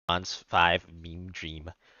Bronze 5 meme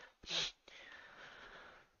dream.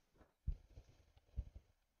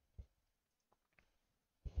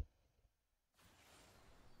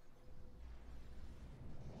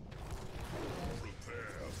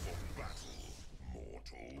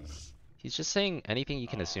 He's just saying anything you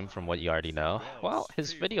can assume from what you already know. Well,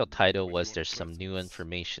 his video title was "There's some new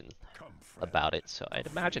information about it," so I'd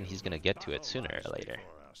imagine he's gonna get to it sooner or later.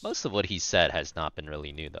 Most of what he said has not been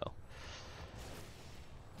really new though.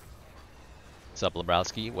 What's up,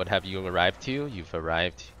 Lebrowski? What have you arrived to? You've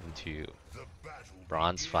arrived into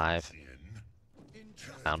Bronze 5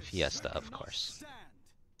 Clown Fiesta, of course.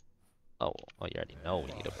 Oh, well, you already know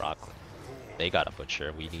we need a broccoli. They got a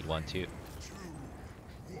butcher, we need one too.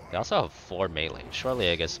 They also have 4 melee. Surely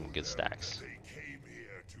I get some good stacks.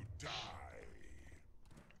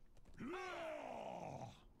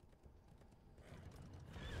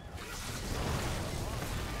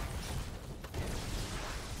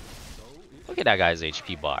 Look at that guy's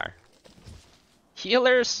HP bar.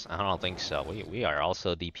 Healers? I don't think so. We are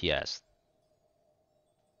also DPS.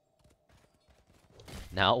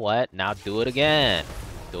 Now what? Now do it again.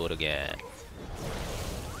 Do it again.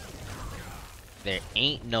 There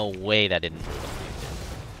ain't no way that didn't work.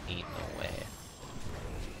 Ain't no way.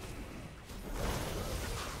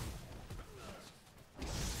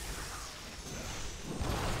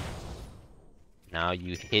 Now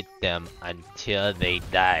you hit them until they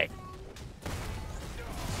die.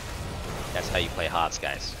 That's how you play HOTS,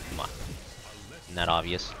 guys. Come on. Isn't that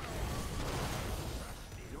obvious?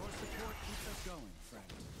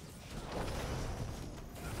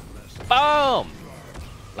 Boom!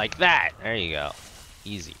 Like that. There you go.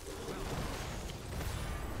 Easy.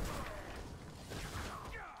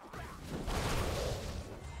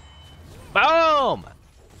 Boom!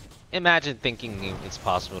 Imagine thinking it's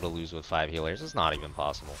possible to lose with 5 healers. It's not even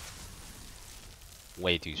possible.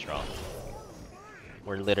 Way too strong.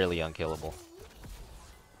 We're literally unkillable.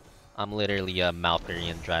 I'm literally a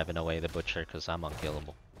Malfurion driving away the butcher because I'm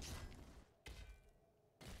unkillable.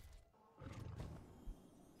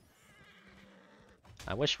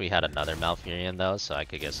 I wish we had another Malfurion though, so I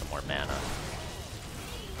could get some more mana.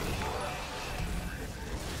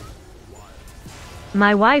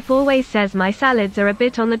 My wife always says my salads are a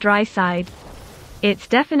bit on the dry side. It's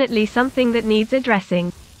definitely something that needs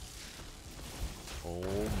addressing.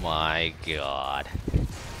 Oh my god.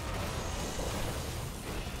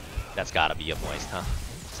 That's gotta be a moist, huh?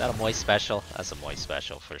 Is that a moist special? That's a moist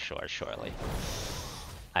special for sure, surely.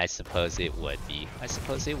 I suppose it would be. I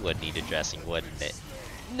suppose it would need addressing, wouldn't it?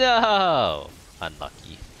 No!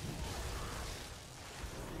 Unlucky.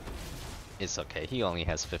 It's okay, he only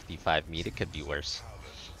has 55 meat, it could be worse.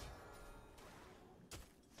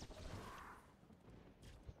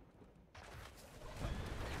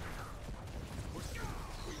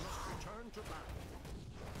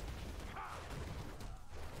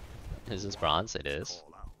 Is this bronze? It is.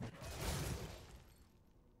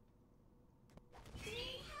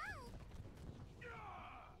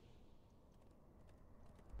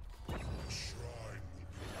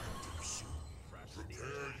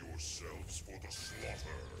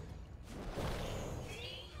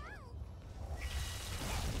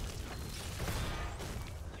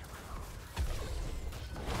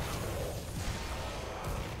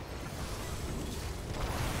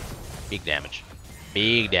 Big damage.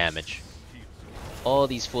 Big damage. All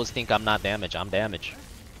these fools think I'm not damage. I'm damage.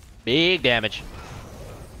 Big damage.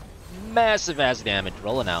 Massive ass damage.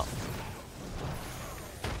 Rolling out.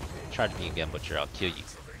 Charge me again, Butcher. I'll kill you.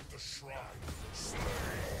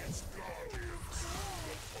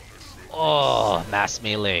 Oh, mass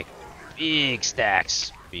melee. Big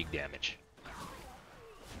stacks. Big damage.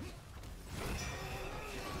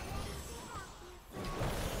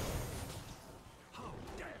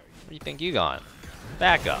 Where do you think you going?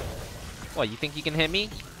 Back up. What, you think you can hit me?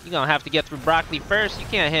 You gonna have to get through broccoli first. You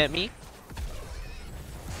can't hit me.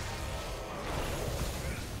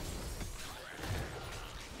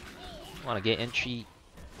 Want to get entry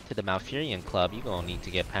to the Malfurion Club? You gonna need to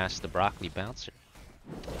get past the broccoli bouncer.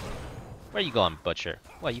 Where you going, Butcher?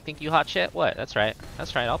 What, you think you hot shit? What? That's right.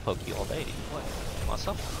 That's right. I'll poke you all day. What? Want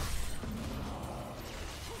some?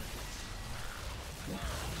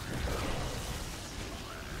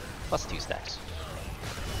 Plus 2 stacks.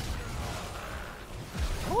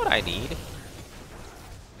 You know what I need?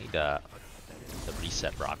 I need the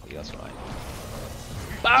reset broccoli, that's what I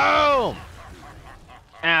need. Boom!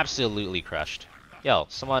 Absolutely crushed. Yo,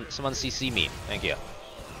 someone CC me. Thank you.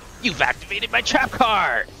 You've activated my trap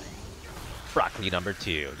card! Broccoli number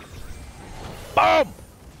 2. Boom!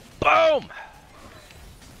 Boom!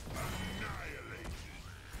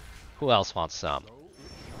 Who else wants some?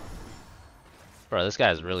 Bro, this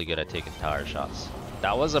guy is really good at taking tower shots.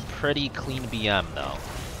 That was a pretty clean BM though.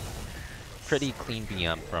 Pretty clean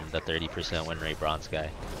BM from the 30% win rate bronze guy.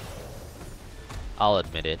 I'll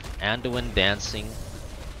admit it. Anduin dancing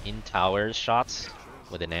in tower shots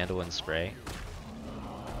with an Anduin spray.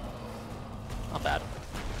 Not bad.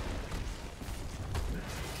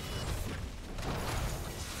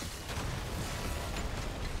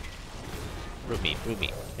 Root me, root me.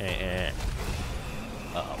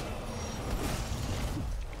 Uh-oh.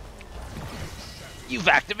 You've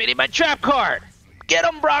activated my trap card! Get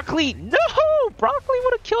him, Broccoli! No! Broccoli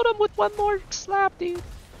would have killed him with one more slap, dude.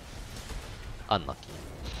 Unlucky.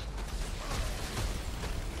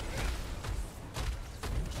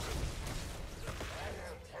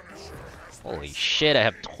 Holy shit, I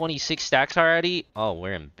have 26 stacks already? Oh,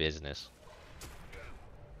 we're in business.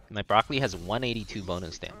 My Broccoli has 182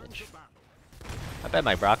 bonus damage. I bet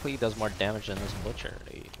my Broccoli does more damage than this Butcher.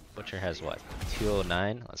 The Butcher has what?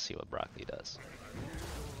 209? Let's see what Broccoli does.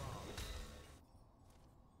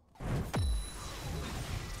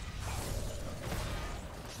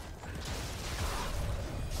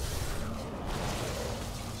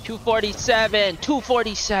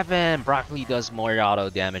 $247! Broccoli does more auto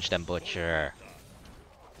damage than Butcher.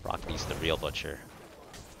 Broccoli's the real Butcher.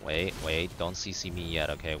 Wait, don't CC me yet,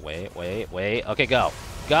 okay? Wait. Okay, go!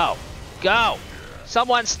 Go!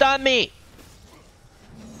 Someone stun me!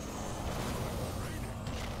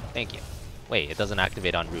 Thank you. Wait, it doesn't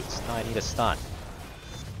activate on roots. No, I need a stun.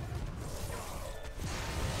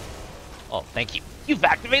 Oh, thank you. You've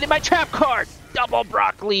activated my trap card! Double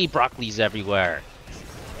Broccoli! Broccoli's everywhere.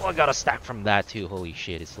 Oh, I got a stack from that too. Holy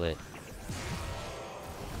shit, it's lit.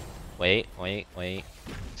 Wait.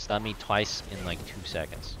 Stun me twice in like 2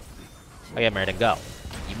 seconds. Okay, Meriden, go.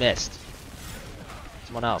 You missed.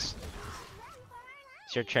 Someone else.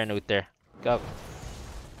 It's your turn, Uther. Go.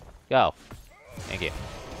 Go. Thank you.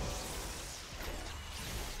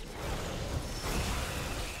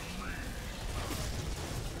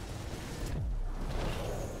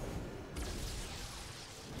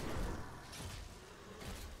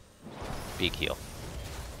 Big heal.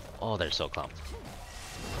 Oh, they're so clumped.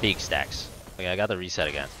 Big stacks. Okay, I got the reset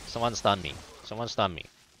again. Someone stun me. Someone stun me.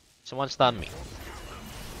 Someone stun me.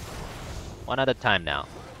 One at a time now.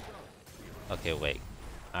 Okay, wait.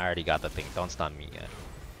 I already got the thing. Don't stun me yet.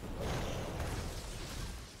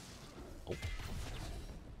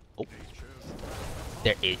 Oh.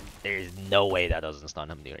 There is no way that doesn't stun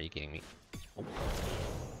him, dude. Are you kidding me? Oh.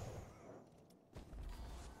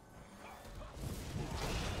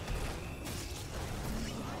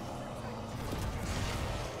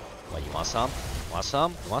 What, you want some? Want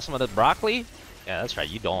some? You want some of the broccoli? Yeah, that's right.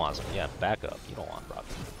 You don't want some. Yeah, back up. You don't want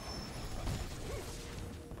broccoli.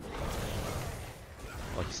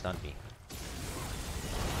 Oh, he stunned me.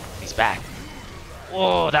 He's back.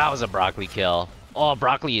 Oh, that was a broccoli kill. Oh,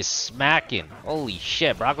 broccoli is smacking. Holy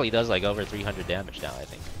shit. Broccoli does like over 300 damage now, I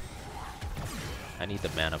think. I need the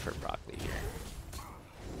mana for broccoli here.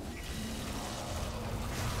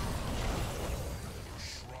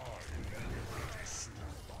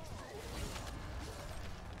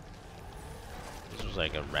 This was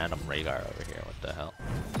like a random Rhaegar over here. What the hell?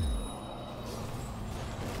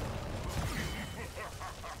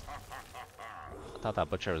 I thought that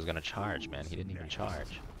Butcher was gonna charge, man. He didn't even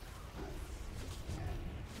charge.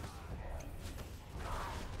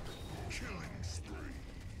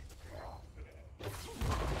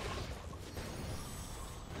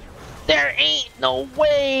 There ain't no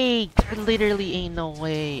way! There literally ain't no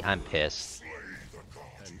way! I'm pissed.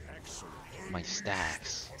 My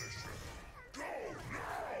stacks.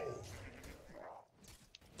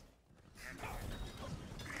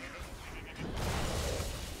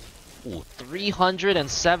 Ooh,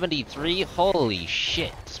 373? Holy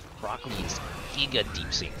shit. This broccoli is giga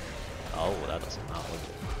deep sync. Oh, that does not look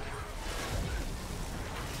good.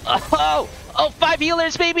 Oh! Oh, 5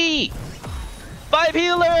 healers, baby! 5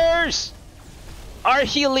 healers! Our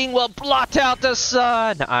healing will blot out the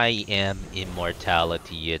sun! I am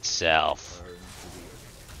immortality itself.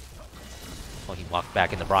 Oh, he walked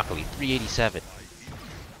back into broccoli. 387.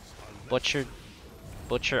 Butcher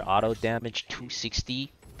auto damage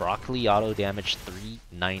 260. Broccoli auto damage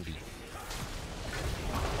 390.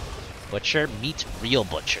 Butcher meets real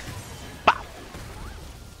Butcher. Bow!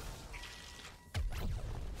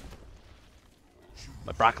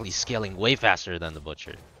 My broccoli's scaling way faster than the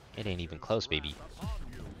Butcher. It ain't even close, baby. I'm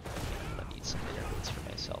gonna need some interludes for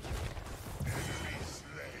myself.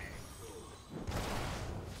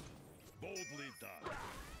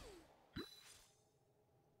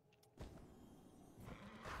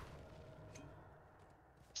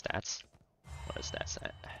 Stats? What is stats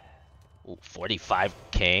at? Ooh,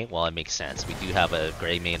 45k? Well, it makes sense. We do have a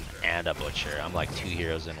Grey main and a Butcher. I'm like 2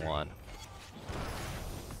 heroes in one.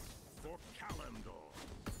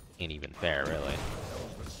 Ain't even fair, really.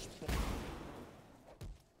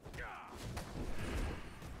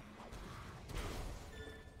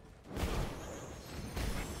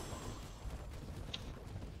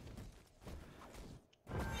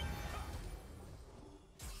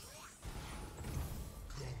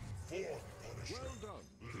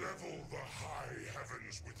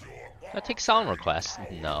 I take song requests.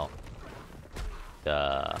 No.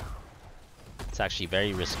 It's actually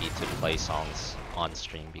very risky to play songs on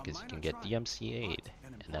stream because you can get DMCA'd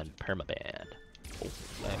and then permabanned. Oh,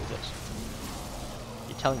 look at this.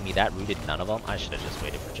 You're telling me that rooted none of them? I should have just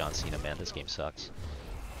waited for John Cena, man. This game sucks.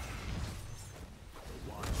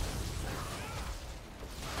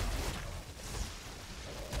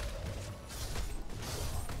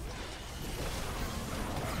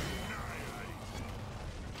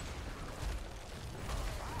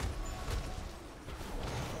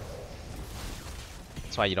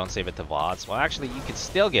 That's why you don't save it to VODs. Well, actually, you can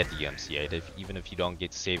still get DMCA'd even if you don't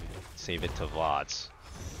get save it to VODs.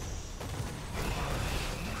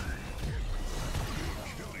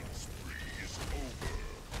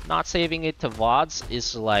 Not saving it to VODs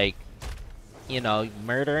is like, you know,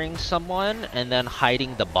 murdering someone and then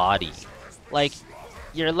hiding the body. Like,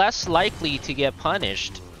 you're less likely to get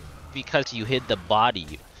punished because you hid the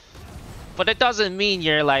body. But it doesn't mean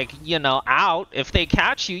you're like, you know, out. If they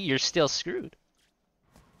catch you, you're still screwed.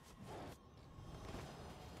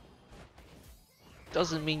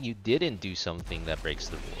 Doesn't mean you didn't do something that breaks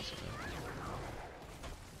the rules.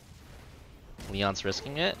 Leon's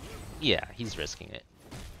risking it? Yeah, he's risking it.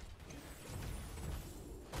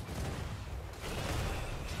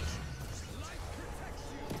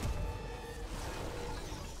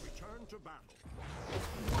 Return to battle.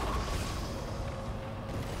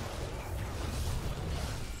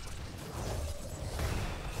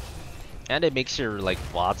 And it makes your like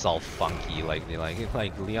VODs all funky. Like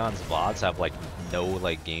Leon's VODs have like no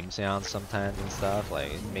like game sounds sometimes and stuff.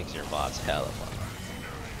 Like it makes your VODs hella funky.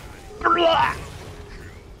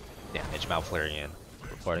 Damage Malfurion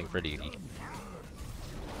reporting for duty.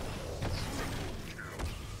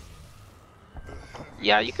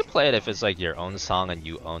 Yeah, you could play it if it's like your own song and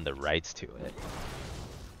you own the rights to it.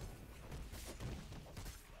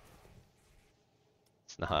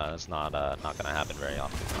 It's not gonna happen very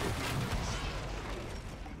often.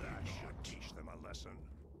 That should teach them a lesson.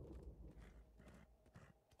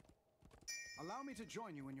 Allow me to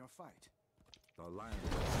join you in your fight. The lion.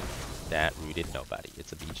 That rooted nobody.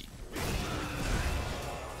 It's a BG.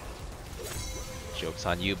 Joke's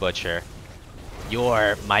on you, Butcher.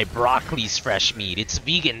 You're my broccoli's fresh meat. It's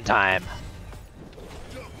vegan time.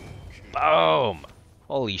 Boom!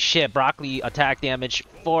 Holy shit, broccoli attack damage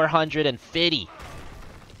 450.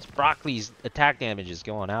 Broccoli's attack damage is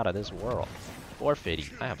going out of this world.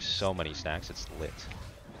 450. I have so many stacks, it's lit.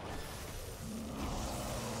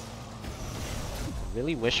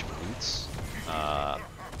 Really wish Roots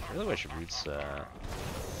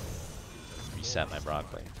reset my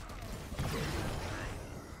broccoli.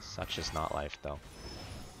 Such is not life though.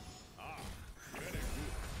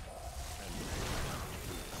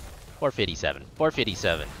 457.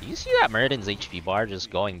 457. Do you see that Murden's HP bar just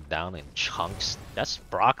going down in chunks? That's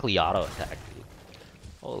broccoli auto attack, dude.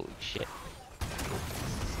 Holy shit.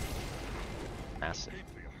 Massive.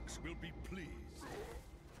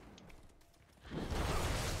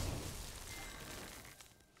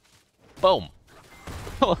 Boom.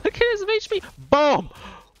 Oh, look at his HP. Boom.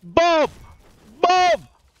 Boom. Boom.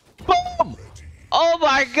 Boom. Oh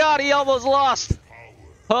my god, he almost lost.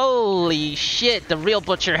 Holy shit, the real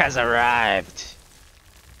Butcher has arrived.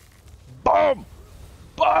 Boom!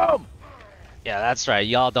 Boom! Yeah, that's right,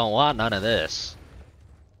 y'all don't want none of this.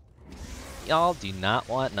 Y'all do not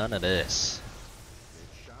want none of this.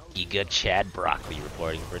 Eager Chad Broccoli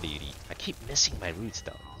reporting for duty. I keep missing my roots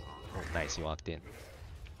though. Oh, nice, he walked in.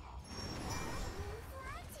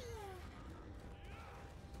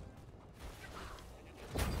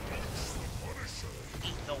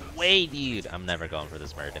 No way, dude. I'm never going for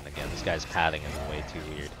this Murden again. This guy's pathing is way too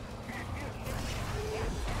weird.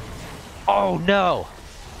 Oh no!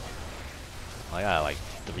 I got like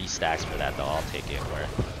 3 stacks for that though. I'll take it. Where?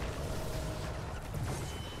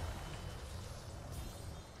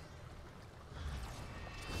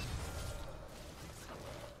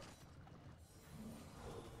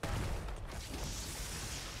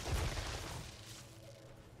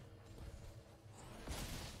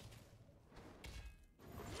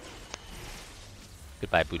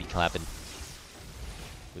 Goodbye, booty clapping.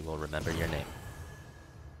 We will remember your name.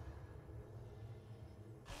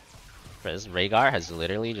 This Rhaegar has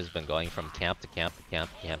literally just been going from camp to camp to camp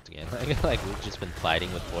to camp to camp. Like we've just been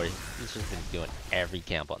fighting with force. He's just been doing every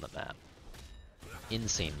camp on the map.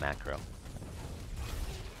 Insane macro.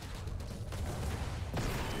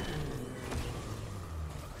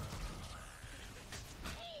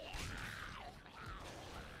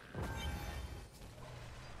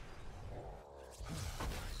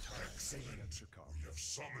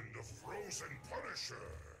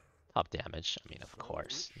 Top damage, I mean, of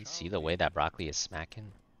course. You see the way that broccoli is smacking?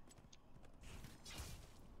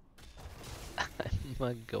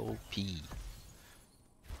 I'ma go pee.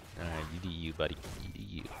 Alright, you do you, buddy. You do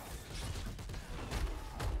you.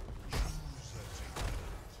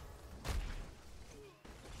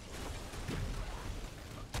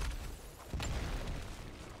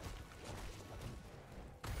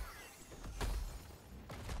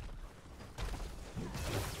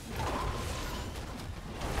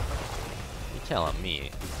 Telling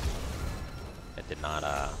me that did not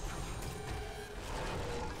not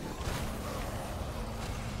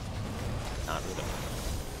root him.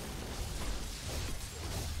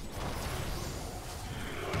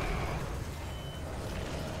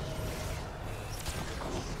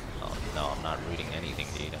 Oh no, I'm not rooting anything,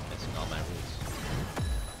 dude. I'm missing all my roots.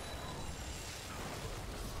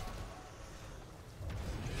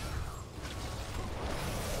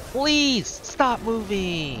 Please stop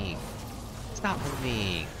moving. Stop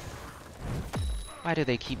moving. Why do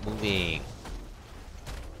they keep moving?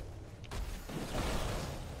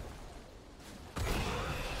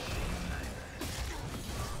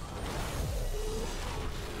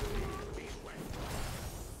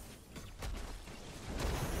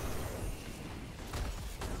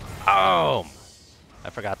 Boom!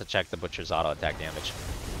 I forgot to check the butcher's auto attack damage.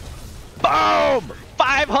 Boom!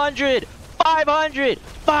 500! 500!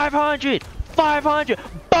 500! 500!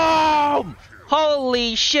 Boom!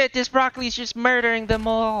 Holy shit, this broccoli's just murdering them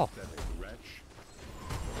all.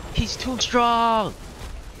 He's too strong.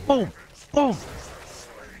 Boom! Boom!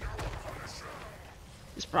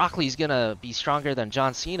 This broccoli's gonna be stronger than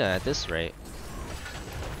John Cena at this rate.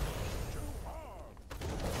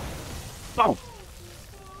 Boom!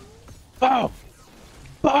 Boom!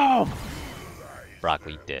 Boom!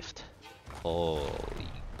 Broccoli diffed. Holy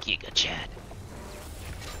Giga Chad.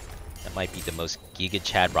 That might be the most Giga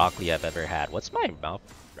Chad broccoli I've ever had. What's my mouth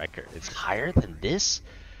record? It's higher than this?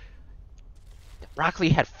 Broccoli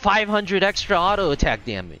had 500 extra auto attack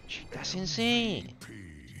damage. That's insane.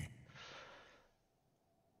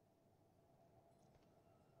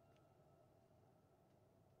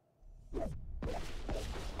 I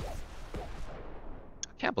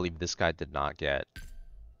can't believe this guy did not get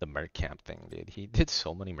the merc camp thing, dude. He did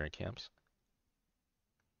so many merc camps.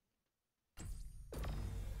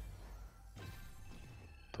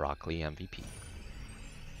 Broccoli MVP.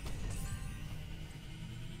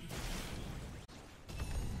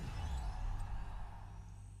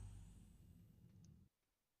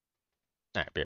 Alright,